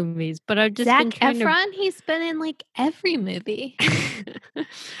many movies. But I've just Zac been trying Efron, he's been in like every movie.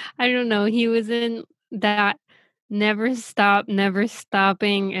 I don't know. He was in that Never Stop, Never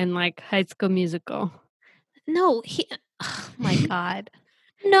Stopping and like High School Musical. No, oh my God.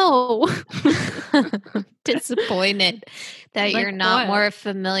 No. Disappointed that you're not more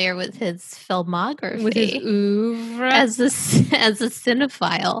familiar with his filmography. With his oeuvre. As a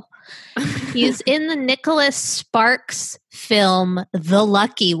cinephile. He's in the Nicholas Sparks film, The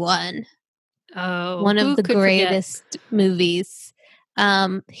Lucky One. Oh. One of the greatest movies.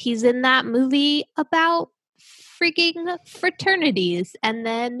 He's in that movie about freaking fraternities. And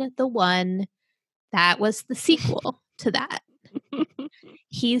then the one that was the sequel to that.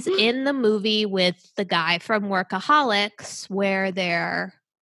 He's in the movie with the guy from Workaholics where they're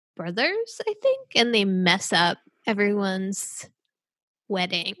brothers, I think, and they mess up everyone's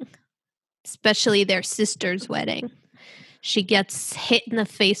wedding, especially their sister's wedding. She gets hit in the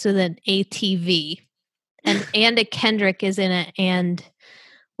face with an ATV, and Anna Kendrick is in it, and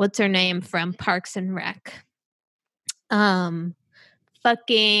what's her name from Parks and Rec? He's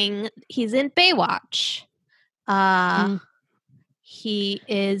in Baywatch. He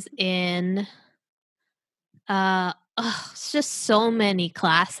is in it's just so many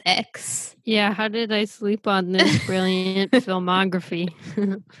classics. Yeah, how did I sleep on this brilliant filmography?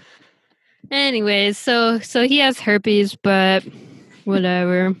 Anyways, so he has herpes, but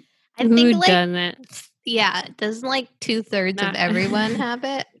whatever. Who done it? Yeah, doesn't like 2/3 of everyone have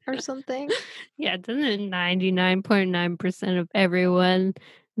it or something? Yeah, doesn't 99.9% of everyone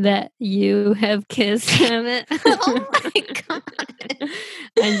that you have kissed have it? Oh my God.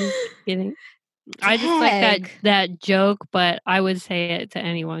 I'm just kidding. I just like that joke, but I would say it to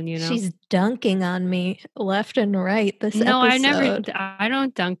anyone, you know. She's dunking on me left and right this episode. I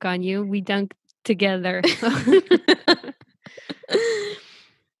don't dunk on you. We dunk together.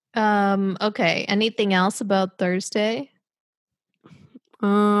 Okay. Anything else about Thursday?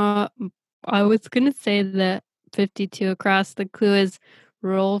 I was gonna say that 52 across. The clue is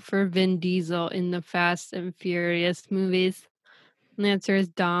role for Vin Diesel in the Fast and Furious movies. And the answer is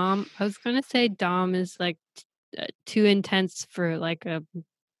Dom. I was gonna say Dom is like too intense for like a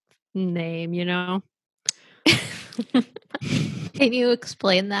name, you know. Can you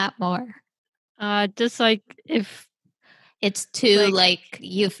explain that more? Just like if it's too like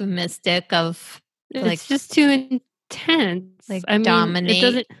euphemistic of like it's just too intense. Like I mean, dominate.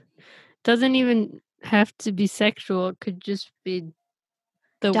 It doesn't even have to be sexual. It could just be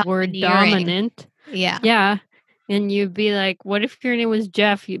the word dominant. Yeah. Yeah. And you'd be like, what if your name was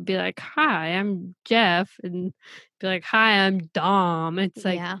Jeff? You'd be like, hi, I'm Jeff. And be like, hi, I'm Dom. It's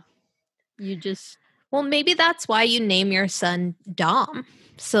like, you just. Well, maybe that's why you name your son Dom,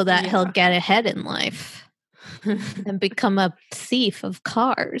 so that he'll get ahead in life and become a thief of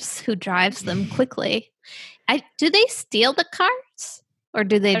cars who drives them quickly. Do they steal the cars or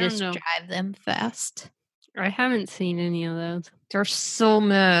do they just drive them fast? I haven't seen any of those. They're so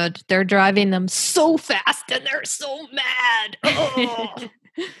mad. They're driving them so fast and they're so mad. Oh,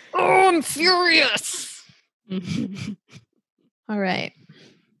 I'm furious. All right.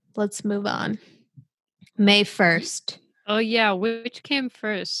 Let's move on. May 1st. Oh, yeah. Which came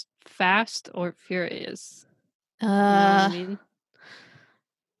first? Fast or Furious? You know what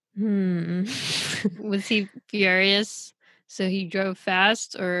I mean? Was he furious? So he drove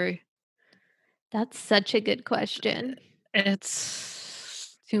fast or? That's such a good question.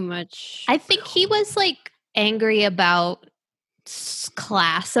 It's too much. I think he was like angry about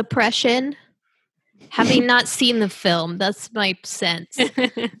class oppression. Having not seen the film, that's my sense.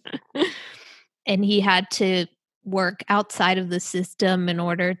 And he had to work outside of the system in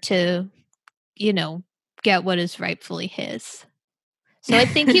order to, get what is rightfully his. So I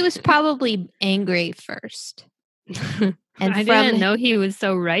think he was probably angry first. And I didn't know he was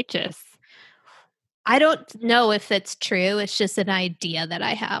so righteous. I don't know if it's true. It's just an idea that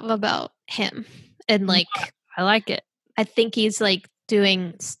I have about him. And like, I like it. I think he's like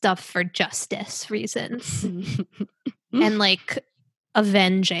doing stuff for justice reasons and like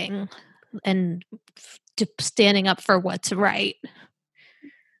avenging and standing up for what's right.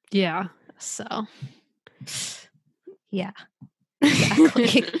 Yeah. So, yeah.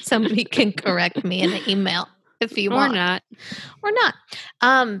 Exactly. Somebody can correct me in an email. if you want. Or not.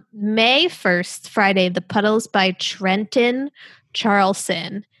 May 1st, Friday, The Puddles by Trenton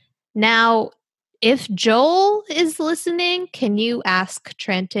Charlson. Now, if Joel is listening, can you ask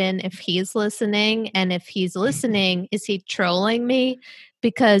Trenton if he's listening? And if he's listening, is he trolling me?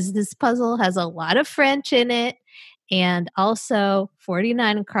 Because this puzzle has a lot of French in it. And also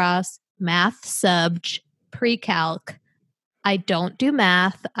 49 across, math subj, pre-calc. I don't do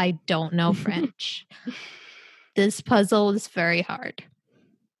math. I don't know French. This puzzle is very hard.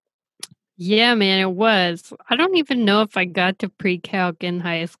 Yeah, man, it was. I don't even know if I got to pre-calc in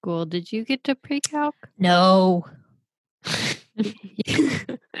high school. Did you get to pre-calc? No.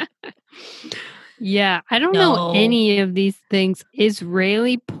 Yeah, I don't know any of these things. Is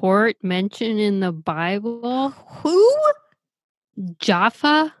Israeli port mentioned in the Bible? Who?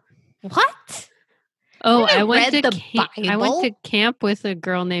 Jaffa? What? Oh, I went to camp with a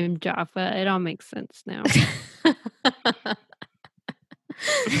girl named Jaffa. It all makes sense now.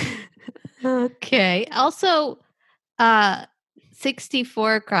 Okay. Also,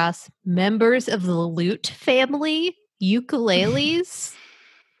 64 across, members of the lute family, ukuleles.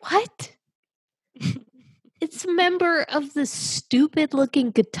 What? It's a member of the stupid-looking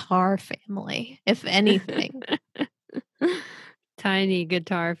guitar family, if anything. Tiny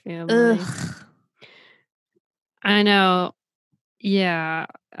guitar family. Ugh. I know. Yeah.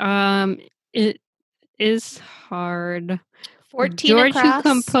 It is hard. 14 George, across. who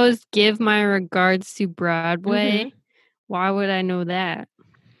composed Give My Regards to Broadway. Mm-hmm. Why would I know that?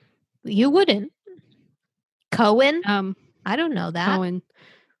 You wouldn't. Cohen? I don't know that. Cohen.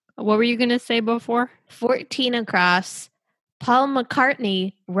 What were you going to say before? 14 across. Paul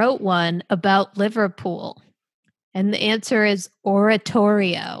McCartney wrote one about Liverpool. And the answer is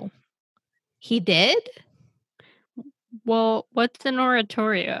oratorio. He did? Well, what's an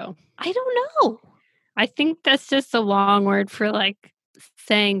oratorio? I don't know. I think that's just a long word for like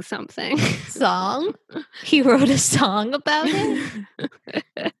saying something. Song? He wrote a song about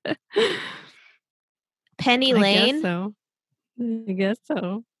it? Penny Lane? I guess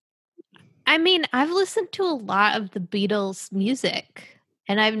so. I mean, I've listened to a lot of the Beatles music,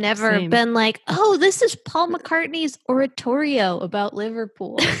 and I've never been like, oh, this is Paul McCartney's oratorio about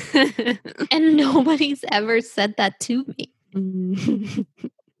Liverpool. And nobody's ever said that to me.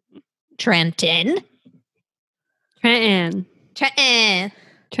 Trenton.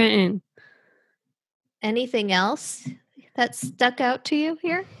 Anything else that stuck out to you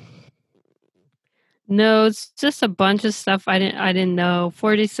here? No, it's just a bunch of stuff I didn't know.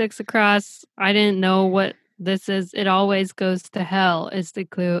 46 across. I didn't know what this is. It always goes to hell is the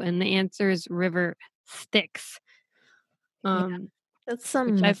clue, and the answer is River Styx. That's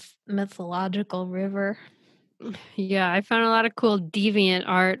some mythological river. Yeah, I found a lot of cool deviant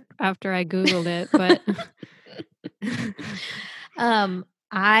art after I Googled it, but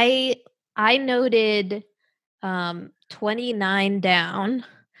I noted 29 down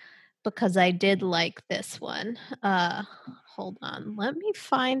because I did like this one. Hold on. Let me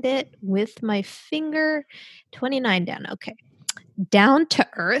find it with my finger. 29 down. Okay. Down to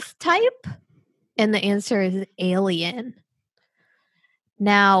earth type. And the answer is alien.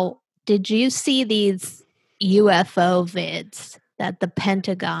 Now, did you see these UFO vids that the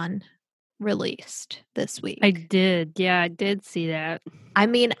Pentagon released this week? I did. Yeah, I did see that. I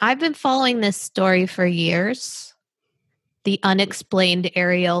mean, I've been following this story for years. The unexplained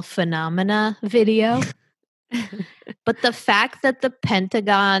aerial phenomena video. But the fact that the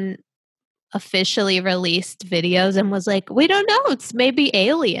Pentagon officially released videos and was like, we don't know, it's maybe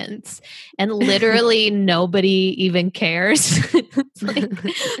aliens. And literally nobody even cares. It's like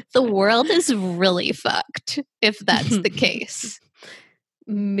the world is really fucked if that's the case.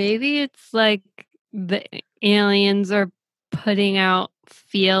 Maybe it's like the aliens are putting out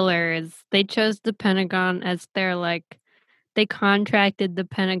feelers. They chose the Pentagon as their like, they contracted the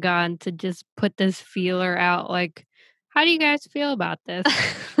Pentagon to just put this feeler out like, how do you guys feel about this?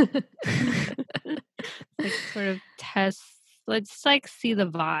 Like sort of test. Let's like see the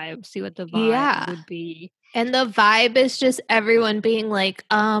vibe, see what the vibe would be. And the vibe is just everyone being like,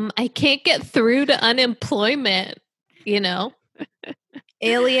 I can't get through to unemployment, you know?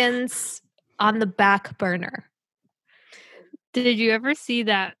 Aliens on the back burner. Did you ever see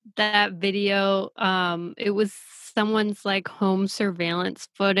that video? It was someone's like home surveillance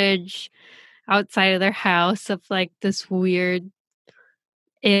footage outside of their house of like this weird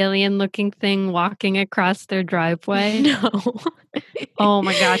alien looking thing walking across their driveway. No. Oh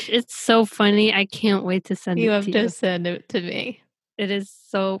my gosh, it's so funny. I can't wait to send it to you. You have to send it to me. It is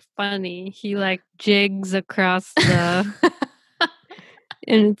so funny. He like jigs across the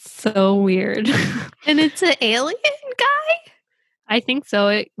And it's so weird. And it's an alien guy? I think so.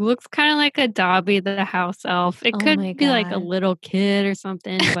 It looks kind of like a Dobby the house elf. It could be like a little kid or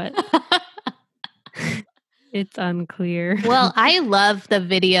something, but it's unclear. Well, I love the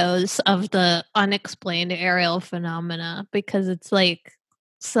videos of the unexplained aerial phenomena because it's like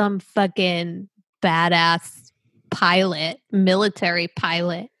some fucking badass pilot, military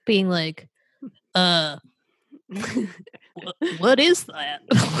pilot, being like, what is that?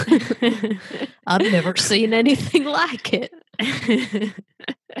 I've never seen anything like it.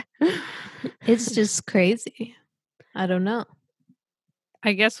 It's just crazy. I don't know.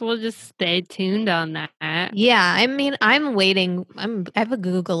 I guess we'll just stay tuned on that. Yeah, I mean, I'm waiting. I have a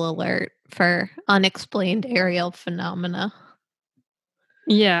Google alert for unexplained aerial phenomena.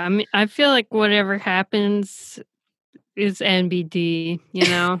 Yeah, I mean, I feel like whatever happens is NBD, you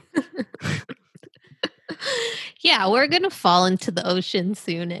know? Yeah, we're going to fall into the ocean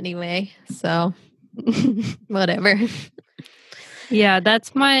soon anyway. So, whatever. Yeah,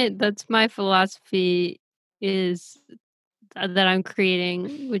 that's my philosophy is that I'm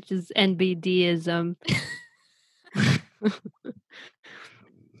creating, which is NBDism.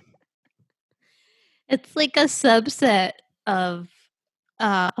 It's like a subset of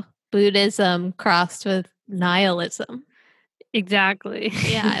Buddhism crossed with nihilism. Exactly.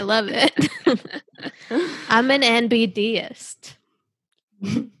 Yeah, I love it. I'm an NBDist.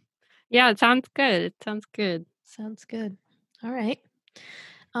 Yeah, it sounds good. Sounds good. All right.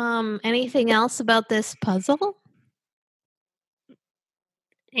 Anything else about this puzzle?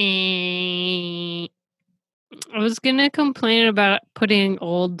 I was gonna complain about putting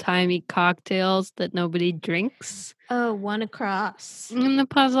old-timey cocktails that nobody drinks. Oh, one across. In the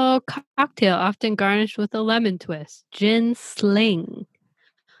puzzle, cocktail often garnished with a lemon twist. Gin Sling.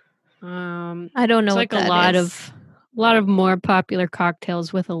 I don't know. It's like a lot of more popular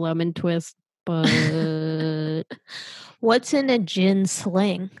cocktails with a lemon twist, but what's in a gin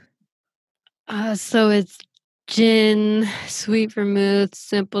sling? So it's gin, sweet vermouth,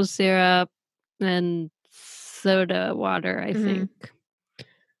 simple syrup, and soda water, I think.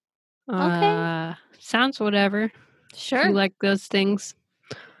 Okay. Sounds whatever. Sure. If you like those things.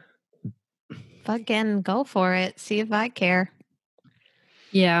 Fucking go for it. See if I care.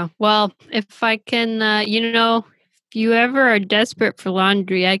 Yeah. Well, if I can, if you ever are desperate for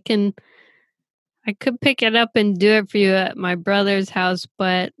laundry, I could pick it up and do it for you at my brother's house,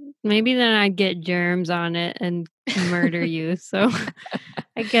 but maybe then I'd get germs on it and murder you. So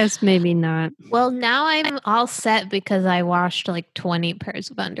I guess maybe not. Well, now I'm all set because I washed like 20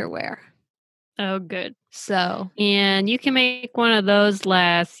 pairs of underwear. Oh, good. So. And you can make one of those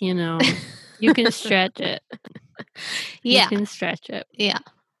last, you can stretch it. Yeah. You can stretch it. Yeah.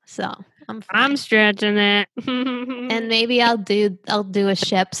 So I'm stretching it. And maybe I'll do a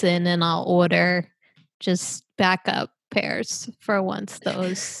Shepson and I'll order just backup pairs for once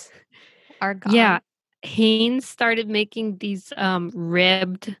those are gone. Yeah. Hanes started making these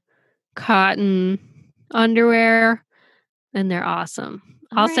ribbed cotton underwear and they're awesome.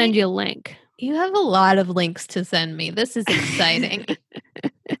 I'll send you a link. You have a lot of links to send me. This is exciting.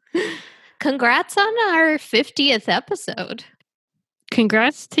 Congrats on our 50th episode.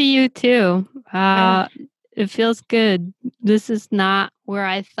 Congrats to you too. It feels good. This is not where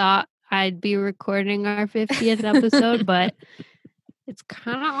I thought I'd be recording our 50th episode, but it's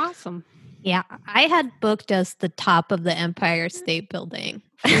kind of awesome. Yeah, I had booked us the top of the Empire State Building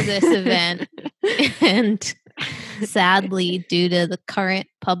for this event. And sadly, due to the current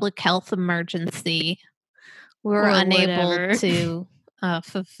public health emergency, we were unable to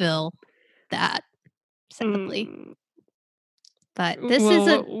fulfill that, sadly. But this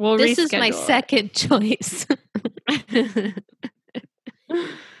is my second choice.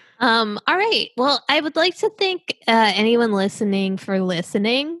 All right. Well, I would like to thank anyone listening for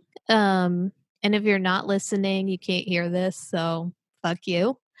listening. And if you're not listening, you can't hear this, so fuck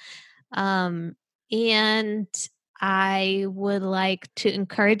you. And I would like to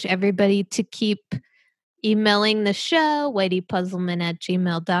encourage everybody to keep emailing the show,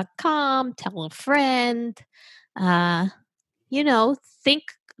 whiteypuzzleman@gmail.com. Tell a friend.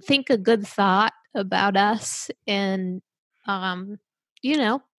 Think a good thought about us, and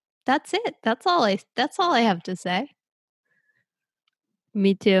that's it. That's all I have to say.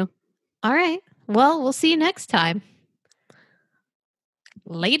 Me too. All right. Well, we'll see you next time.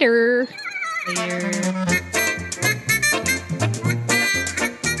 Later.